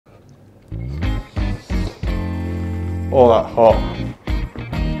all that hot.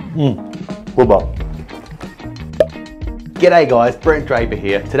 Bubba. G'day guys, Brent Draper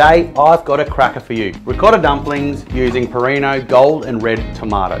here. Today I've got a cracker for you. Ricotta dumplings using Perino gold and red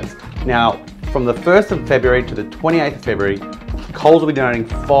tomatoes. Now, from the 1st of February to the 28th of February, Coles will be donating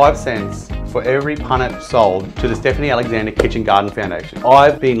 5 cents for every punnet sold to the Stephanie Alexander Kitchen Garden Foundation.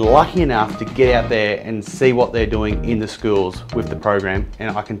 I've been lucky enough to get out there and see what they're doing in the schools with the program,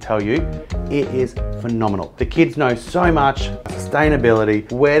 and I can tell you, it is phenomenal. The kids know so much sustainability,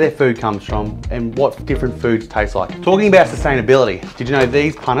 where their food comes from, and what different foods taste like. Talking about sustainability, did you know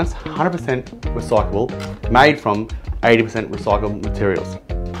these punnets, 100% recyclable, made from 80% recycled materials?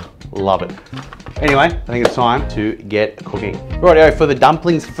 Love it. Anyway, I think it's time to get cooking. Rightio, for the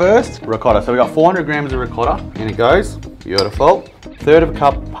dumplings first, ricotta. So we got 400 grams of ricotta, and it goes, beautiful. 1/3 of a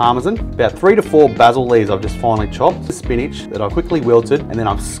cup Parmesan, about 3 to 4 basil leaves I've just finely chopped, the spinach that I've quickly wilted, and then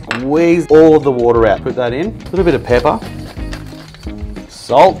I've squeezed all of the water out. Put that in, a little bit of pepper,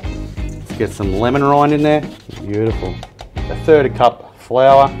 salt, let's get some lemon rind in there, beautiful. 1/3 a cup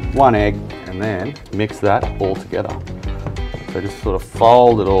flour, 1 egg, and then mix that all together. So just sort of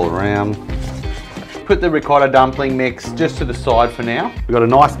fold it all around. Put the ricotta dumpling mix just to the side for now. We've got a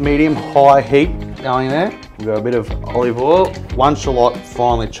nice medium high heat going there. We've got a bit of olive oil, 1 shallot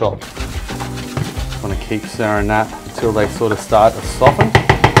finely chopped. Just want to keep stirring that until they sort of start to soften.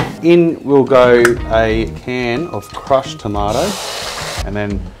 In will go a can of crushed tomatoes, and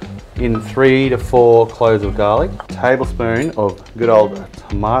then in 3 to 4 cloves of garlic, a tablespoon of good old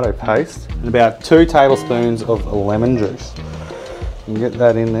tomato paste, and about 2 tablespoons of lemon juice. You can get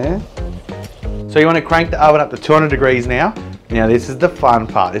that in there. So you want to crank the oven up to 200 degrees now. Now this is the fun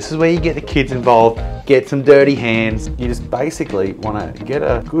part. This is where you get the kids involved, get some dirty hands. You just basically want to get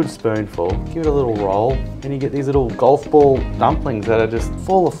a good spoonful, give it a little roll, and you get these little golf ball dumplings that are just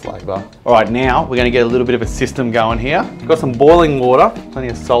full of flavour. All right, now we're going to get a little bit of a system going here. Got some boiling water, plenty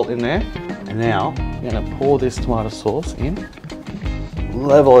of salt in there. And now you're going to pour this tomato sauce in,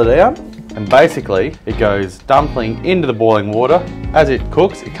 level it out. And basically it goes dumpling into the boiling water. As it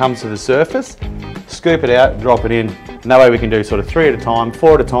cooks, it comes to the surface, scoop it out, drop it in. And that way we can do sort of 3 at a time,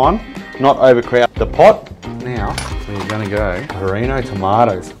 4 at a time, not overcrowd the pot. Now we're going to go Perino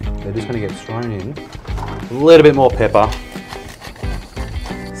tomatoes. They're just going to get thrown in. A little bit more pepper.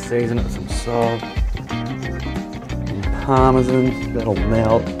 Season it with some salt. And Parmesan, that'll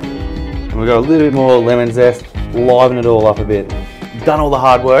melt. And we've got a little bit more lemon zest, liven it all up a bit. Done all the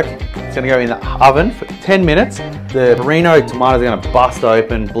hard work. It's going to go in the oven for 10 minutes. The Perino tomatoes are going to bust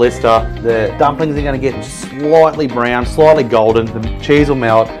open, blister. The dumplings are going to get slightly brown, slightly golden. The cheese will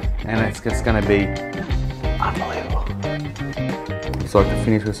melt, and it's just going to be unbelievable. Just like to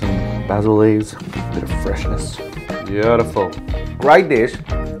finish with some basil leaves, a bit of freshness. Beautiful. Great dish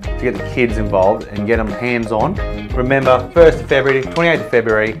to get the kids involved and get them hands-on. Remember, 1st of February, 28th of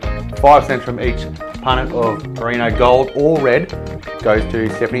February, 5 cents from each punnet of Perino gold or red goes to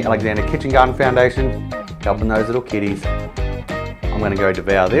Stephanie Alexander Kitchen Garden Foundation, helping those little kiddies. I'm going to go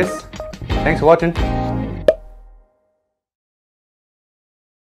devour this. Thanks for watching.